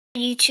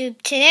YouTube.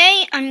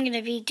 Today I'm going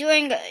to be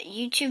doing a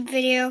YouTube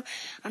video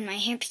on my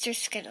hamster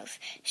Skittles.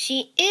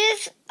 She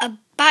is a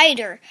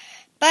biter,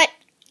 but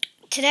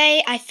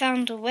today I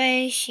found a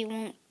way she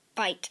won't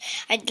bite.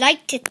 I'd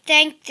like to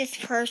thank this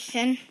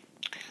person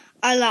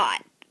a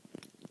lot.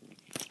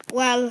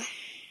 Well,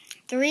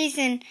 the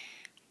reason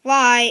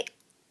why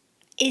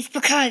is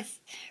because,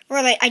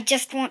 really, I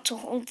just want to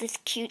hold this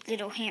cute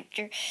little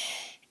hamster,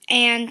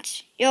 and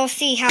you'll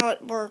see how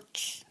it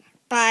works.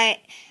 But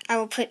I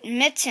will put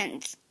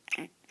mittens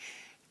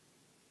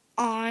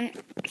on,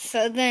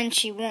 so then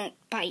she won't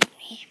bite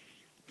me.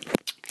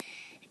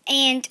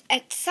 And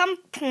at some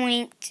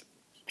point,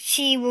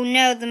 she will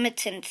know the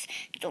mittens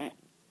don't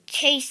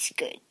taste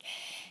good.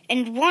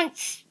 And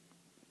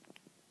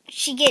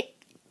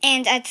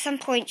at some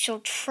point she'll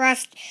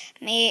trust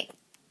me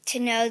to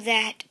know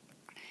that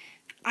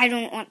I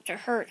don't want to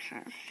hurt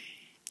her.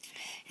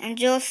 And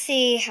you'll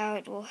see how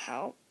it will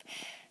help.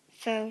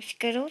 So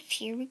Skittles,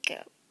 here we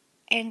go.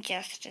 And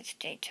just it's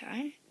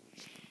daytime.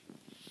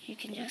 You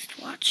can just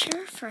watch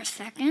her for a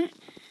second.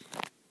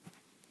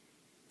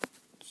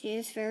 She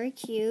is very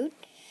cute,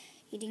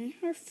 eating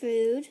her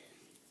food.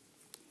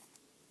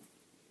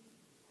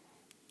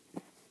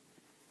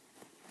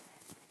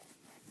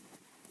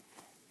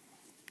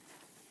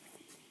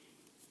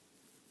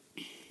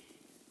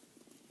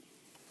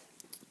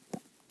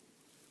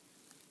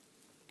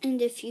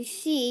 And if you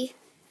see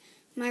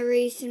my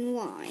reason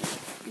why,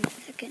 in a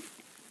second.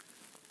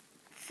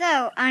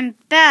 So, I'm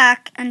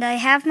back, and I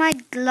have my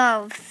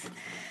gloves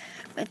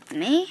with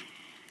me.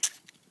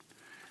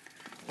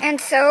 And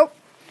so,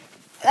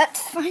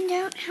 let's find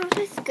out how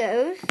this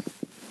goes.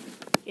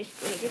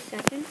 Just wait a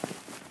second.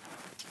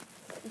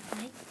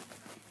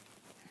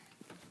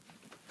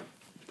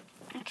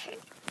 Okay.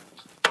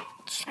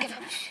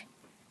 Skittles.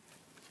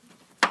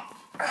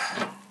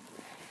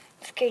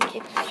 This cage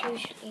is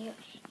usually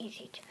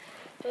easy to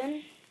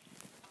open.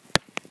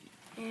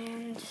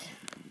 And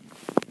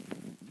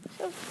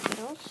so,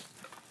 Skittles,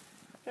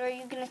 what are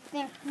you going to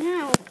think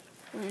now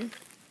when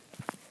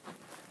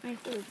I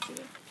do you?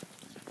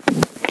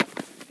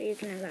 Are you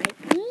going to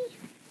like me?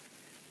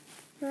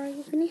 Or are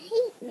you going to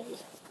hate me?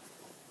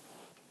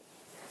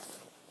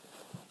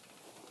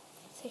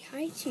 Say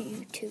hi to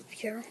YouTube,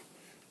 you're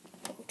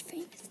old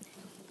famous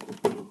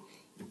now.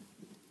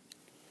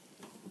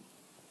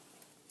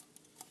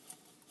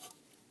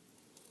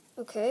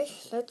 Okay,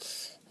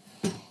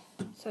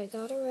 so I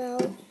got her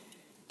out.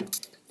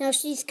 Now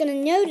she's going to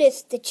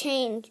notice the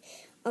change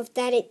of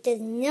that it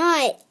does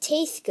not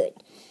taste good.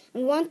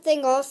 And one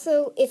thing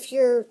also, if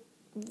you're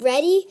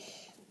ready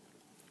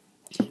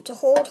to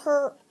hold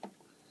her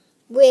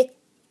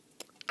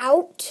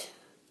without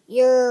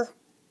your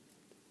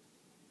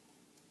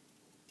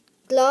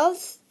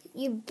gloves,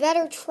 you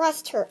better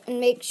trust her and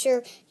make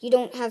sure you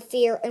don't have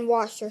fear and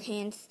wash your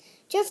hands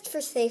just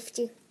for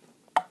safety.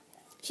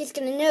 She's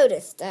going to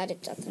notice that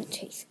it doesn't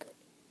taste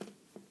good.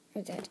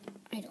 Or that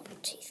I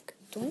don't taste good.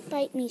 Don't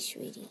bite me,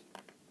 sweetie.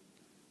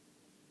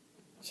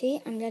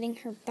 See, I'm letting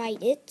her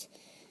bite it.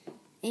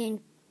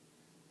 And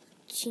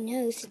she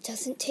knows it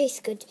doesn't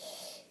taste good.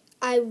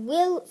 I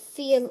will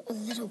feel a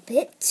little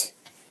bit,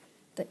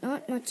 but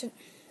not much.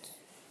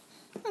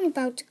 I'm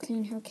about to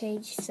clean her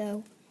cage,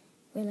 so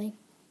really.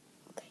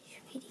 Okay,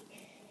 sweetie.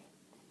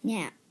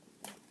 Now.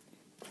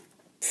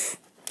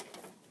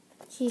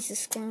 She's a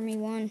squirmy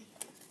one.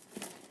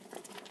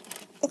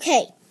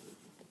 Okay.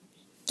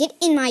 Get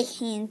in my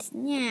hands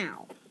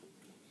now.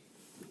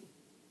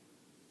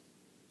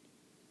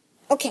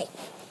 Okay.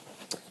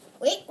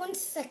 Wait 1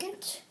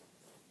 second.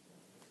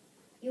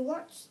 You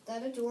watch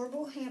that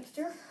adorable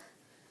hamster.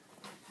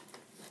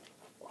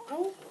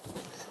 Well,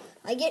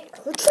 I get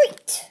her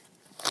treat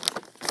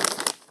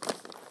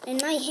in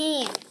my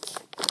hand.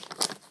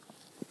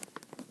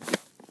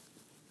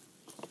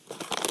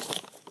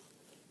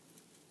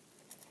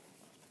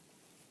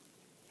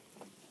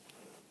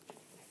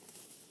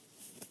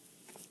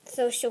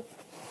 So she'll,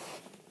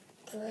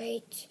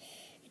 great,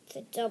 it's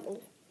a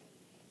double.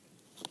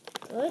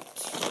 Good.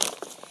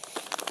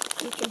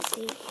 You can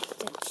see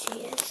that she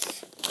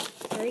is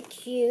very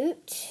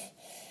cute.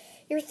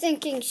 You're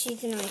thinking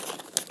she's an icon,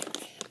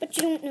 but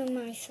you don't know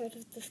my side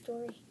of the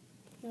story.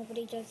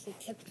 Nobody does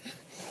except...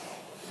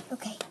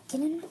 Okay,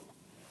 get in.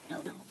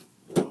 No.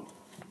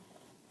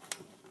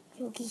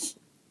 Yogi.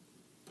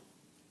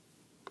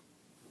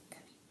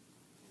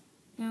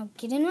 Now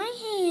get in my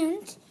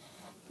hand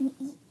and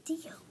eat the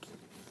yogi.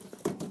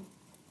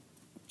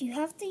 Do you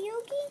have the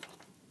yogi?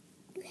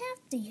 You have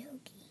the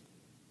yogi.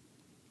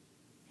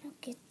 Now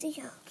get the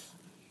yogi.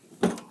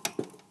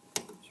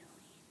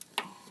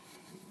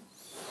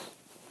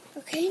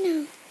 Okay,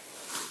 now.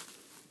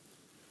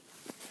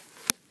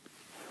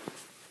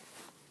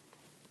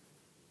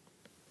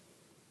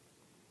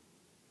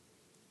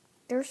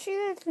 There she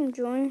is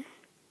enjoying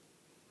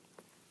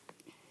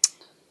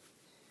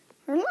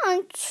her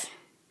lunch.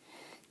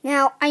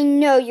 Now, I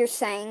know you're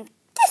saying,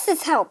 this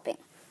is helping.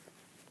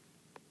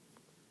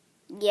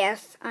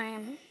 Yes, I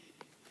am.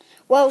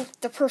 Well,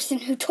 the person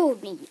who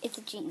told me is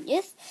a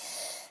genius.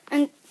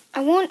 And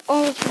I want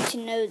all of you to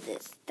know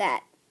this,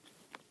 that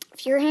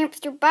if your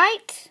hamster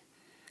bites,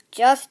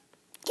 just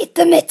get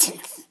the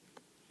mittens.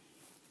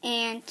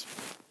 And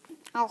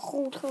I'll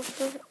hold her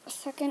for a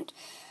second.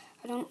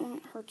 I don't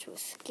want her to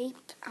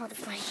escape out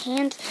of my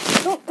hands.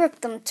 Don't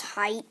grip them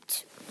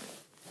tight.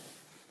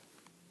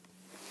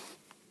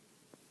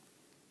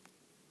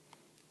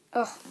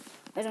 Oh,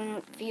 I don't know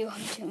what view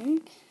I'm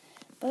doing,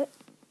 but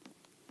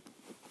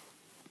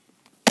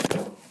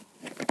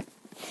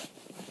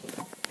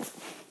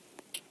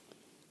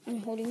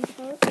I'm holding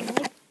her in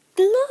my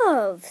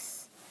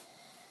gloves.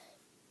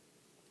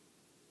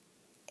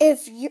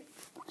 If your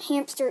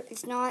hamster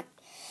is not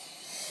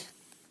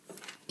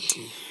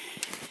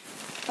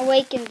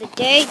awake in the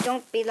day,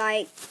 don't be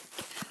like,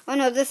 oh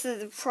no, this is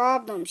the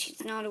problem,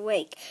 she's not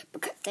awake,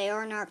 because they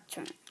are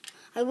nocturnal.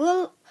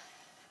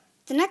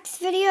 The next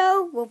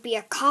video will be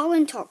a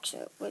call-in talk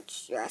show,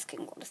 which you're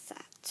asking, what is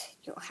that?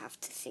 You'll have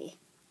to see.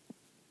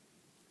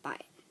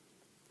 Bye.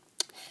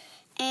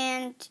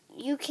 And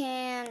you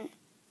can,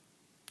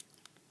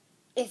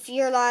 if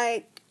you're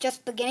like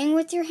just beginning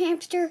with your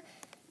hamster,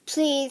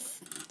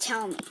 please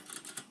tell me.